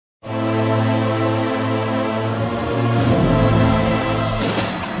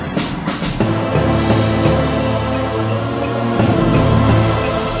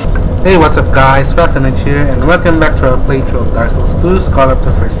Hey, what's up guys, Fascinate here, and welcome back to our playthrough of Dark Souls 2 Scholar of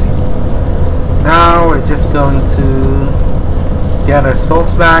the First Sea. Now we're just going to get our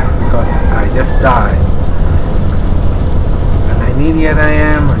souls back because I just died. And an idiot I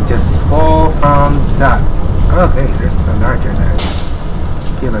am, I just fall from that. Oh hey, there's an archer there.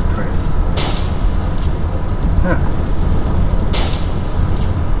 Skill at first. Huh.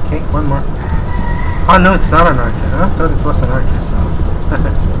 Okay, one more. Oh no, it's not an archer. I thought it was an archer, so...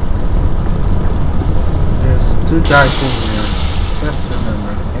 There's two guys in here. Just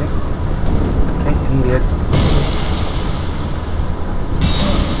remember, okay? Okay, idiot.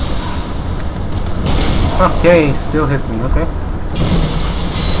 Okay, still hit me, okay?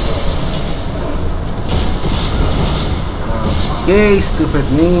 Okay,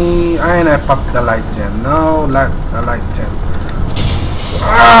 stupid me. And I popped the light gem. No, the light gem.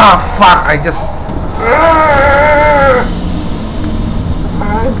 Ah, fuck! I just...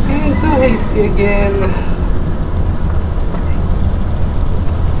 I'm being too hasty again.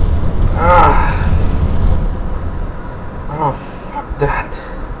 Oh, fuck that.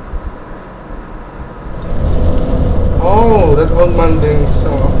 Oh, that old man thing. So,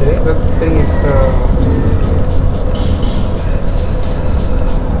 okay, that thing is,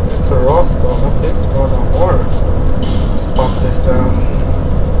 it's a raw stone, okay, or no more. Let's pop this down.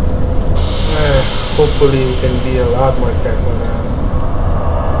 Hopefully we can be a lot more careful now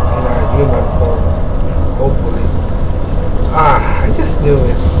in our human form. Hopefully. I just knew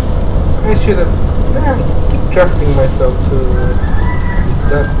it. I should have keep trusting myself to with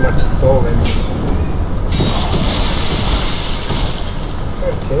that much soul in me.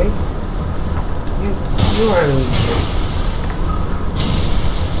 Okay. You are an idiot.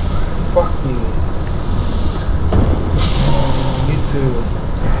 Fuck you. You too.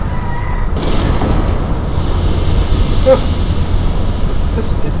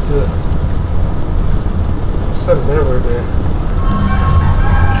 Just did the set lever there.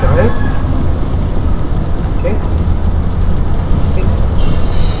 Try it. Okay. Let's see.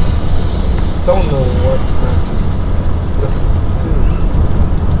 Don't know what that does it do.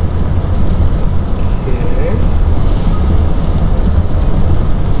 Okay.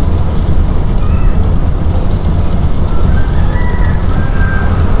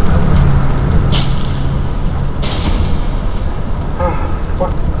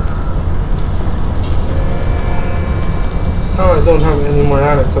 I don't have any more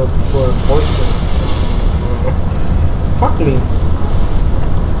antidote for poison, so fuck me.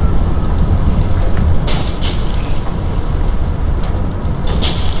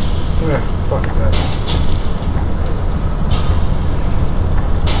 Yeah, fuck that.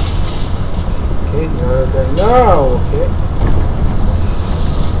 Okay, now, okay.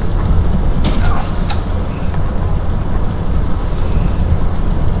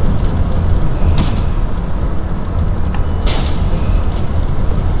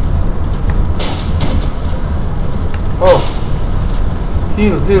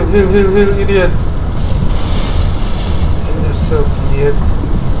 Heal, idiot. Kill yourself, idiot.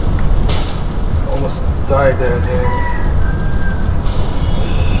 Almost died there again.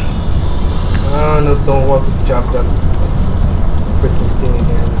 No, don't want to jump that freaking thing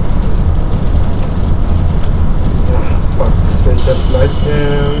again. Fuck this way, that light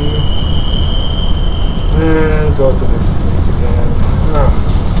and go to this place again. I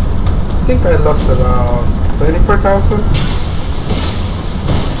think I lost around 24,000.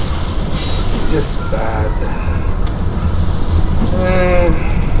 Just bad.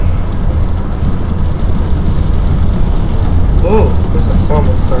 Oh, there's a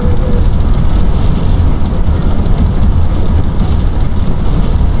summon sign in there.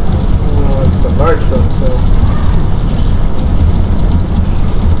 Oh, it's a large one, so.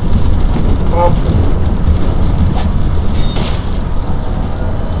 Up.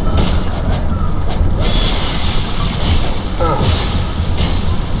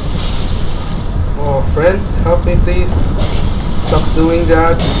 Friend, help me please. Stop doing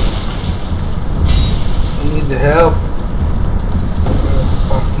that. I need the help.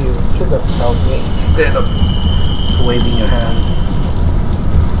 Fuck you. Should have helped me instead of just waving your hands.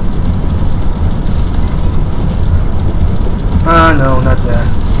 No, not there.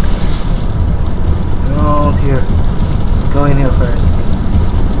 No, here. Let's go in here first.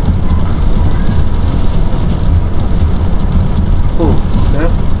 Oh, okay.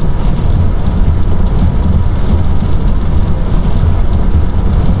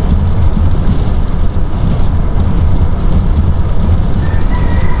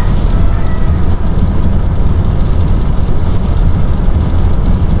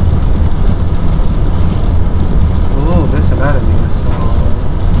 Oh, there's an enemy, so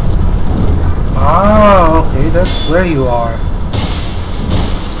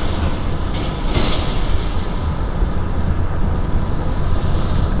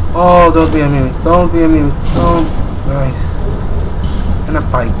Oh, don't be a mimic. Don't be a mimic. Don't. Nice. And a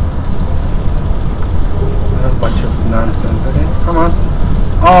pipe. A bunch of nonsense. Okay, come on.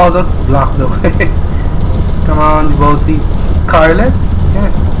 Oh, don't block the way. Come on, devotee. Scarlet?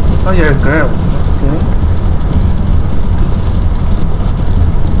 Yeah. Oh, you're a girl. Okay.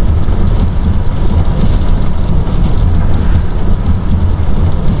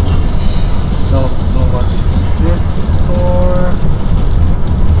 Don't know what is this for.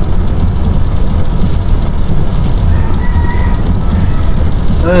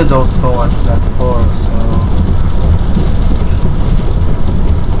 I don't know what's that for, so...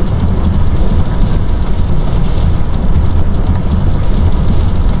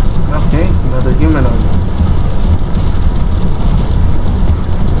 Okay, another humanoid.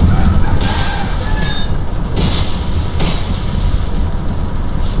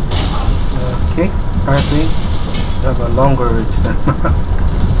 Okay, apparently you have a longer reach then.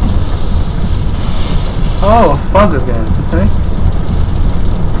 Oh, a fog again, okay.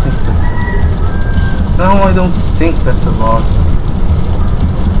 I think that's it. No, I don't think that's a boss.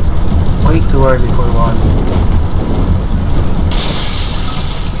 Way too early for one.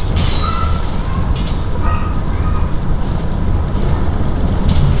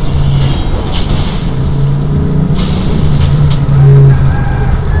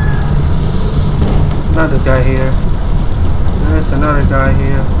 Another guy here. There's another guy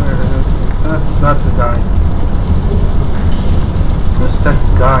here. That's not the guy. Where's that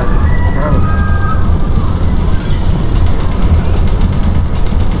guy? Oh.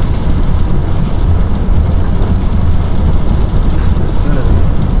 What's this enemy?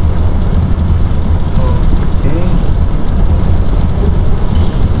 Okay.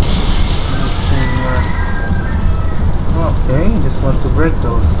 Okay, just want to break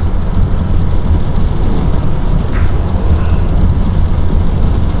those.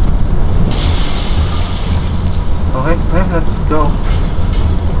 Okay, let's go.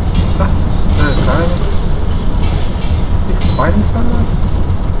 Is there a guy? Is he fighting someone?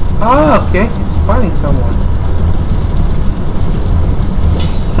 Ah, okay, he's fighting someone.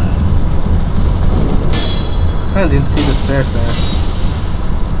 I didn't see the stairs there.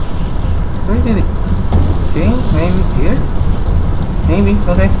 Where did it? Okay, maybe here? Maybe,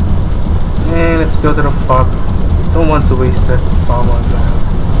 okay. And let's go to the fog. Don't want to waste that summon, man.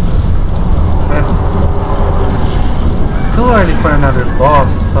 Too early for another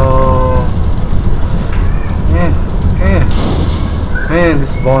boss, so yeah. Man,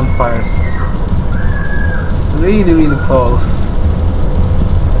 this bonfires. It's really close.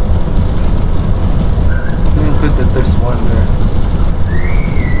 Man, good that there's one there.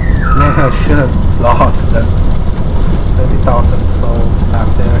 Man, I should have lost that 30,000 souls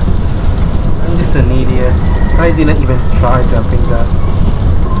out there. I'm just an idiot. I didn't even try jumping that.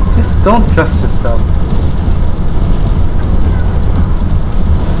 Just don't trust yourself.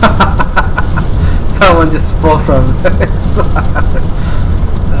 Someone just fall from it.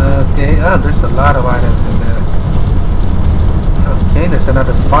 Okay, oh, there's a lot of items in there. Okay, there's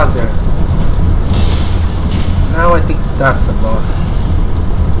another fog there. Now I think that's a boss.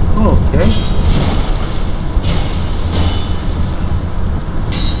 Okay.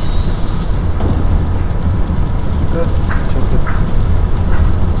 Let's check it.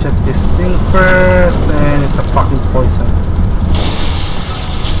 Check this thing first, and it's a fucking poison.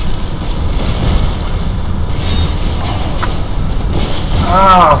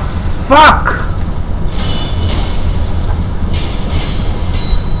 Ah, fuck!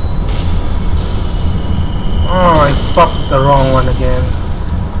 Oh, I fucked the wrong one again.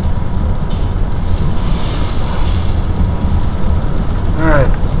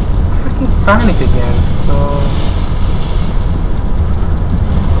 Alright, freaking panic again, so...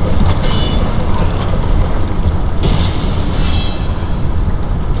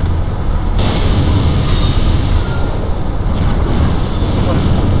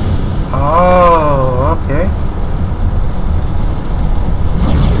 Oh, okay.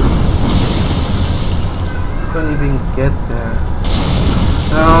 Couldn't even get there.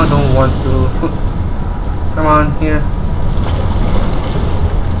 No, I don't want to. Come on, here.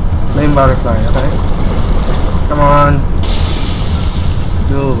 Flame butterfly, okay? Come on.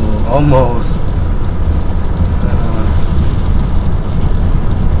 Ooh, almost.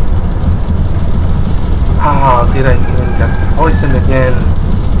 Did I even get poisoned again?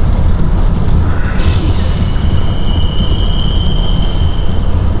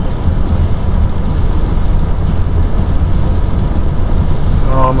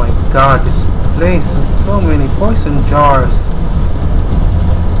 Oh my god, this place has so many poison jars.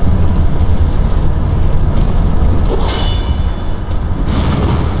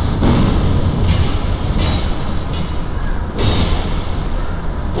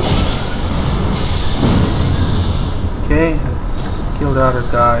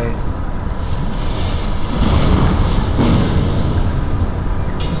 another guy.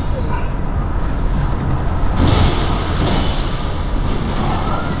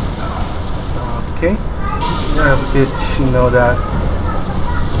 Okay. You're a bitch, you know that.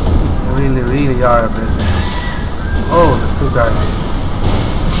 You really are a bitch. Oh, the two guys.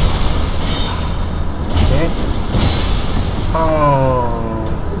 Okay. Oh,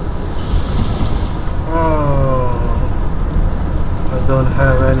 I don't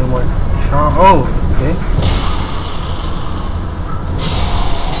have any more charm. Oh, okay.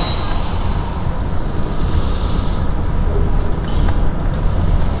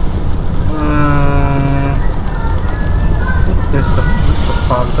 It's a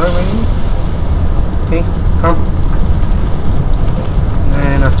father, maybe? Okay, come.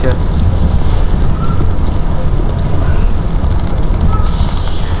 Nah, not yet.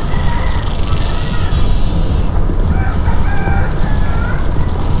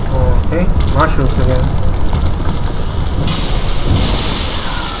 Okay, mushrooms again.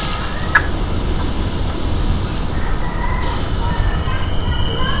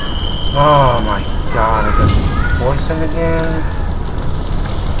 Oh my god, I got poison again.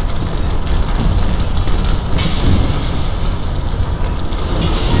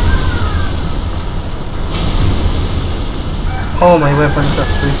 Oh, my weapons are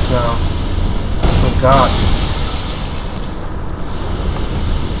freeze now. Oh god.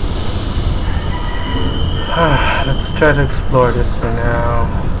 Let's try to explore this for now.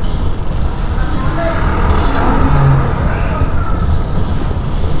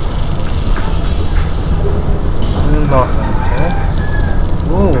 Lost one, okay?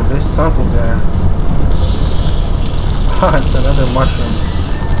 Ooh, there's something there. It's another mushroom.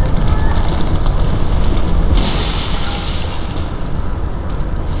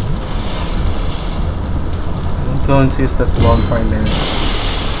 I'm going to use that bonfire there.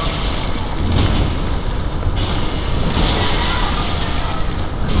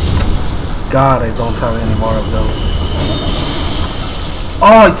 God, I don't have any more of those.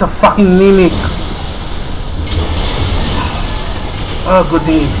 Oh, it's a fucking mimic! Oh, good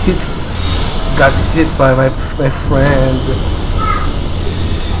thing it got hit by my friend.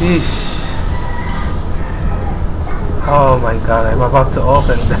 Sheesh. Oh my god, I'm about to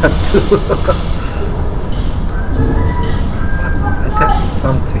open that too. I got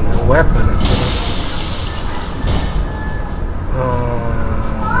something, a weapon actually.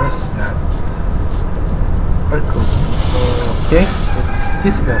 Where's that? Very cool. Okay, it's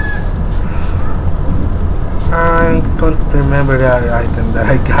useless. I don't remember the item that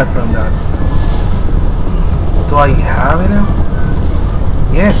I got from that, so... Do I have it now?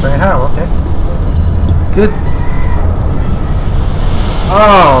 Yes, I have, okay. Good.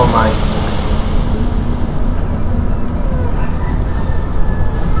 Oh my...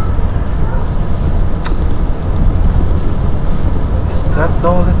 Is that the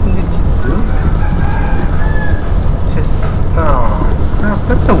only thing that you do? Just... Oh crap,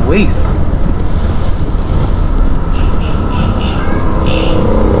 that's a waste.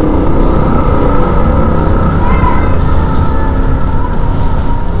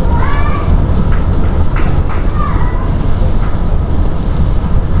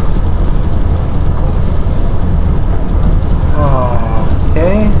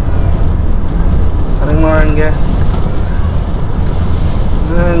 Yes,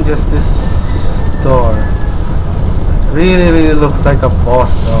 and just this door. It really looks like a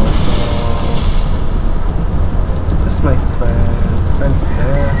boss though. So, where's my friend? Friend's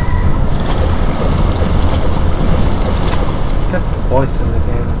there. Got poison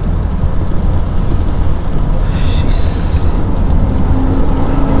again.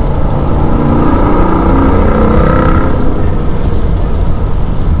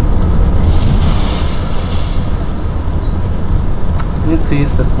 To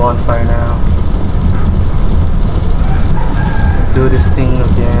use that bonfire now. Do this thing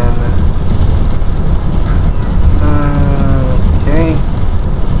again. Okay.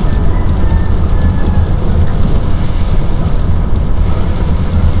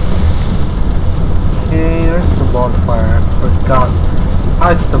 Okay, there's the bonfire. Forgot.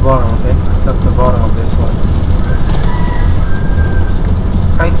 Ah, it's the bottom. Okay, it's at the bottom of this one.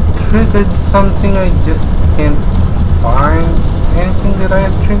 I triggered something. I just can't find anything that I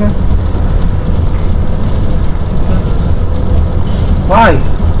have triggered? Why?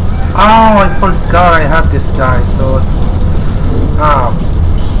 Oh, I forgot I have this guy, so... Oh,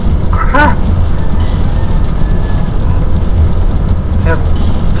 crap! I have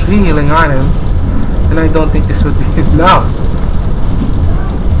 3 healing items, and I don't think this would be enough.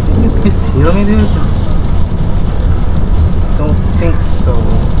 Can you please heal me, dude? Don't think so.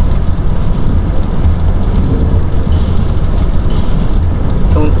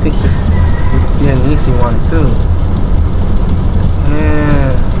 Don't think this would be an easy one too.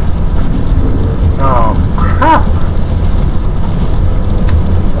 Yeah. Oh crap!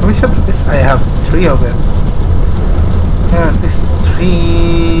 I wish at least I have 3 of it. Yeah, at least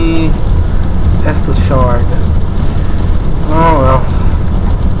 3 Estus shard. Oh well.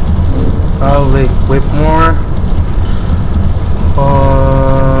 I'll equip more.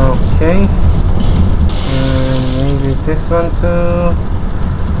 Okay. And maybe this one too.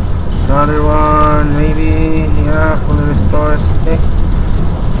 Another one, maybe. Yeah, fully restores. Okay.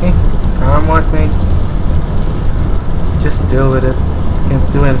 Okay. Come with me. Let's just deal with it. Can't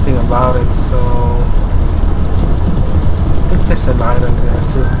do anything about it, so I think there's an item there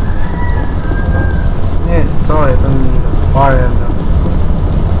too. Yeah, I saw it on the far end.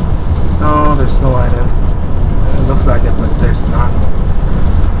 No, there's no item. It looks like it, but there's not.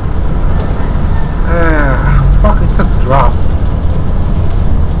 Fuck, it's a drop.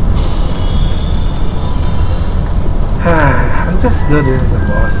 I just knew this is a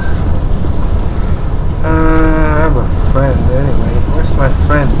boss. I have a friend anyway. Where's my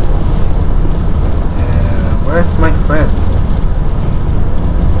friend? Where's my friend?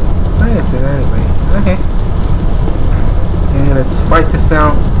 Where is it anyway? Okay. Okay, let's fight this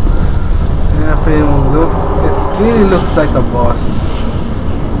now. Yeah, it really looks like a boss.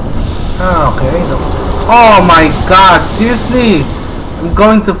 Ah, okay. Oh my god, seriously? I'm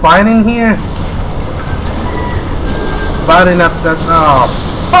going to fight in here? It's bad enough that... Oh,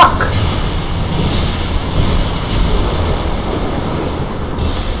 fuck!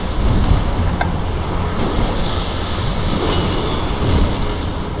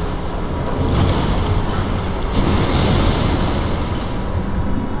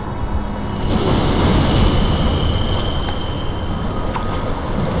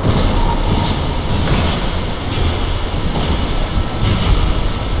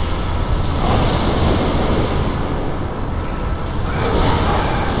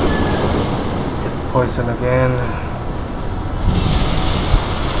 Poison again.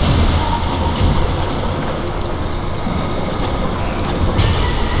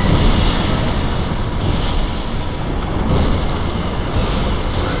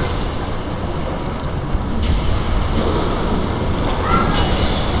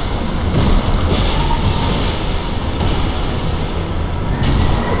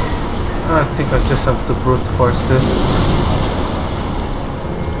 I think I just have to brute force this.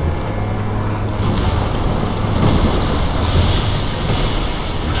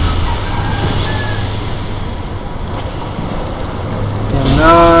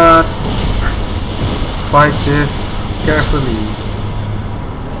 Cannot fight this carefully.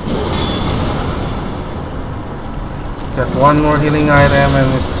 Got one more healing item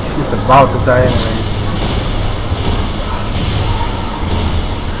and she's about to die anyway.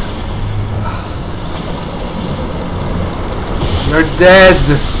 You're dead!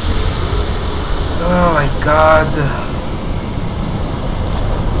 Oh my god.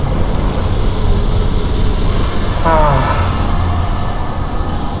 Ah.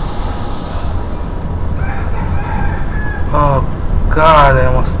 Oh god, I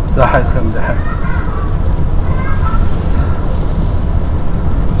almost died from that.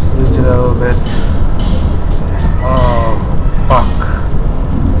 Switch it a little bit. Oh, fuck.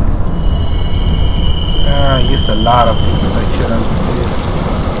 I used a lot of things that I shouldn't use.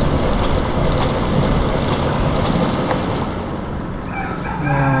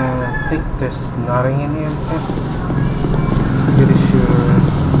 I think there's nothing in here. Pretty sure.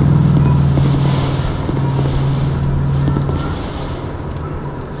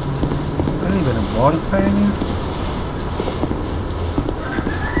 Not even a bonfire in here.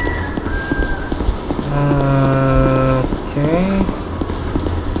 Okay.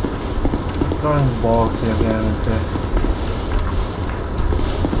 Throwing ballsy again with this.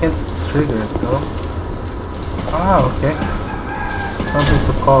 Can't trigger it though. Ah, okay. Something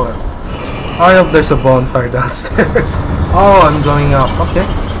to call it. I hope there's a bonfire downstairs. Oh, I'm going up. Okay.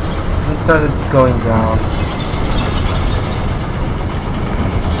 I thought it's going down.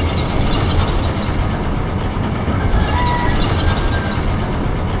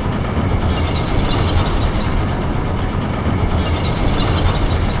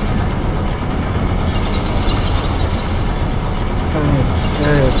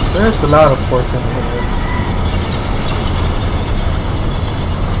 There's a lot of poison here.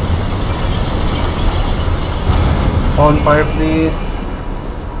 Bonfire please.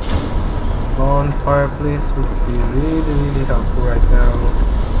 Bonfire please would be really helpful right now.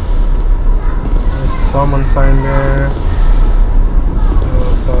 There's a summon sign there.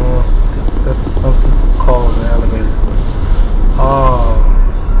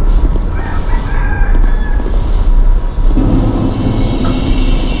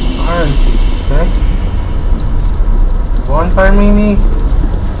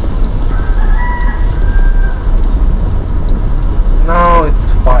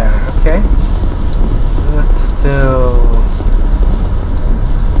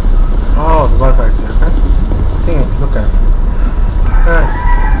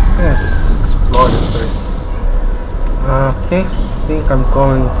 Let's explore it first. Okay, I think I'm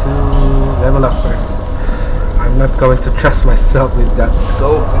going to level up first. I'm not going to trust myself with that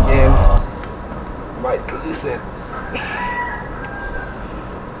souls again. Might lose it.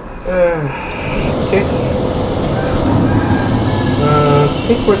 Okay. I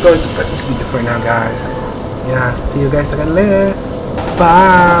think we're going to cut this video for now, guys. Yeah, see you guys again later.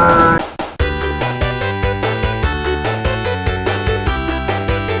 Bye.